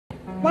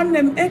One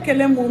name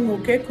ekele mu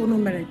ke kunu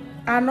mere.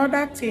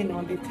 Another thing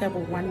on the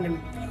table one name.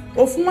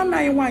 Ofuma na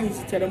iwa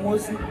isitere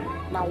mozi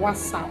na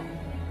WhatsApp.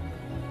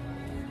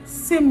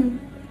 Sim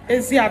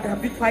ezi ada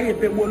bikwa ye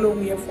bebolo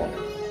nwe for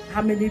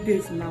how many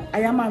days now?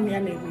 Ayama mi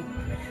anewe.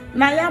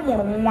 Na ya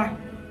mụrụ nwa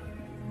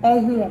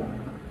ọhụụ.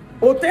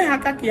 Ote ha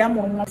ka ya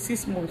mụrụ nwa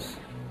 6 months.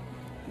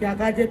 Ya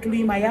gaje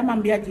klima ya ma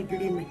mbia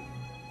jidiri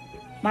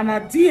mana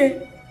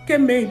die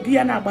keme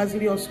die na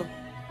agbaziri ọsọ.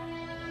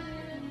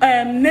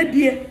 Ne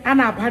die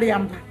ana abari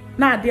amba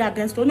na adi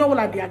against onye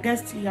wala di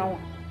against ya wa.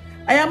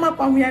 Ayama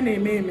kwa ya na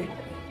eme.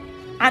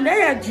 And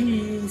ya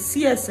ji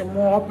CS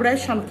mo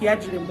operation ki ya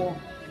jiri mo.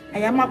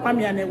 Ayama kwa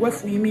mi na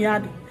ewefu imi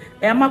adi.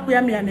 Ayama kwa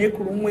ya mi na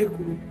ekuru nwa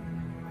ekuru.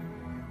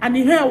 And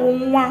ihe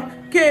nwa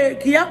ke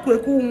ya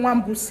kweku nwa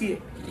mbusie.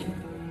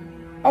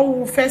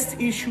 Our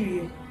first issue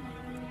here.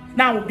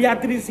 Now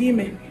Beatrice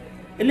ime.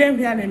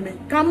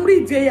 Come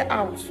read there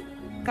out.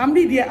 Come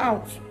read there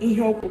out in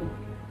your group.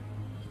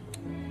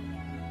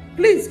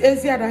 Please,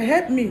 Eziada,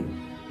 help me.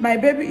 My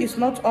baby is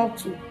not up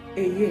to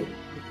a year.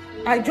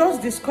 I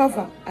just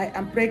discovered I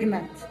am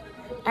pregnant.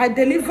 I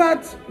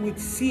delivered with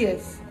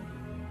CS.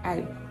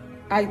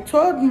 I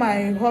told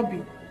my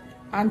hubby,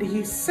 and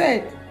he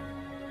said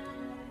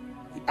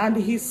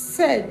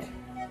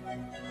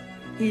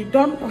he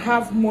don't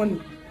have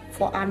money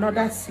for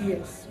another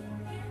CS.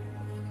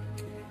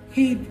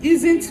 He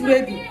isn't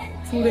ready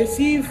to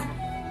receive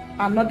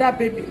another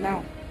baby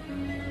now.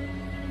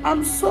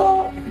 I'm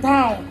so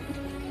down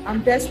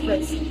and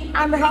desperate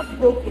and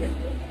heartbroken.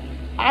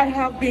 I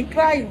have been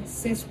crying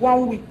since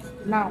 1 week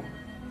now.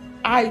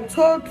 I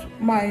told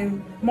my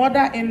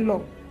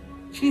mother-in-law.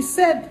 She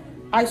said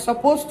I'm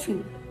supposed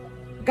to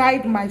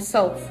guide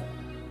myself,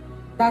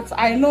 that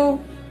I know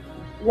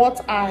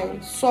what I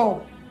saw.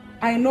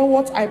 I know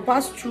what I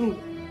passed through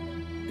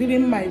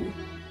during my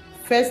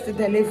first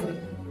delivery.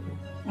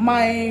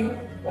 My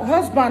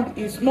husband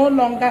is no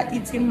longer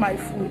eating my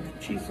food,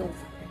 Jesus.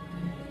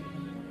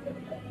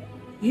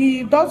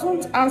 He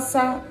doesn't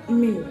answer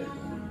me,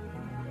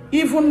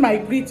 even my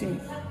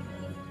greetings,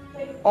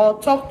 or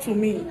talk to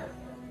me.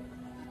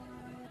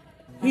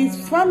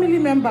 His family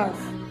members,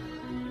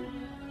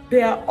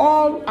 they are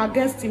all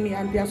against me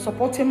and they are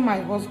supporting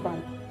my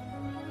husband.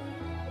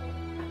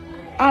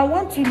 I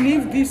want to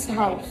leave this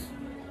house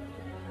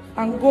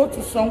and go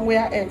to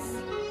somewhere else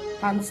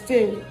and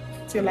stay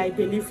till I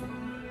deliver.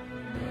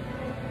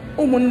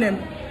 Umunnem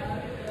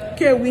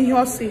ke we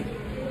hear say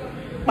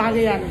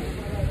Parian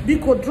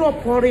biko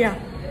drop warrior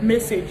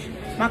message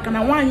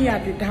makana one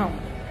year the down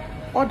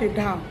or the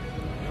down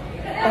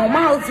or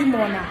mauzi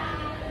mona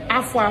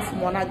afu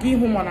mona give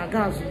him on a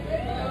gazu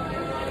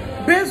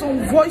based on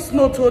voice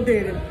note o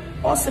dere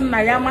o sin na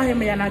ya ma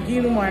him ya na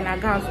give him on a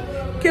gazu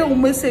ke u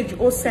message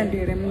o send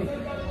dere me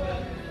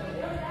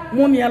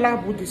money ala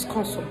bu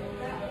discuss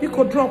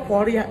biko drop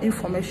warrior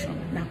information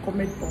na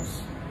comment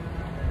box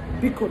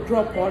biko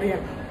drop warrior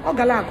ọ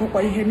gala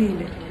akọkwa ihe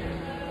niile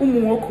ụmụ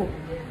nwoke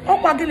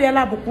ọ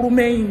kwagiliela bụkwuru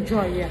mee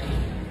enjoy ya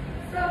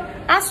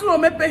asụrụ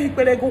mepeghị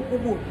kpere gị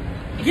kwugbo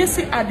gị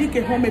si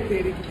adike ho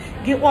mepere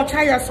gị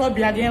kpọcha ya sọ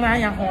bịa gị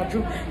anya ha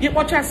ọjụ gị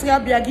kpọchasị ya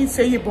bịa gị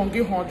ise ibon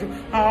gị ha ọjụ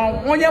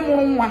onye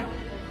mụrụ nwa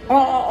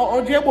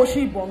ọ ji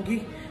egbochi ibon gị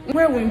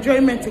nwe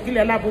enjoyment gị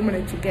lela bụ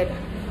mere together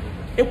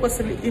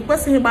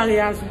ekwesịghị gbagha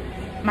ya azụ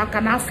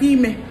maka na afọ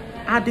ime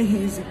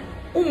adịghị izi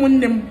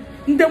ụmụnne m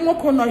ndị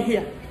nwoke nọ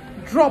here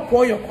drop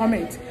all your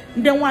comment.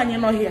 Ndị nwanyị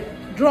nọ here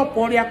drop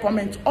all your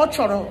comment. Ọ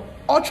chọrọ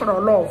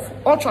love,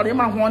 ọ chọrọ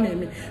ịma hụ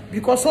na-eme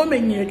because o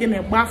menye gị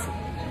na gbafu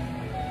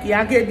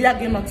ya ga-ebia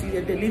gị not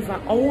to deliver.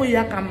 Ọwụ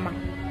ya ka mma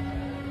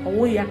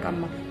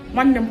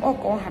nwanne m ọ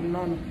ka ọ ha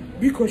n'ọnụ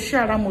biko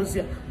share m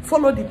ozi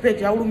follow the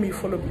page awụrụ m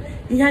follow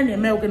ihe a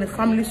na-eme ogene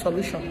family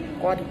solution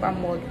ka ọ dịkwa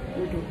mma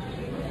udo.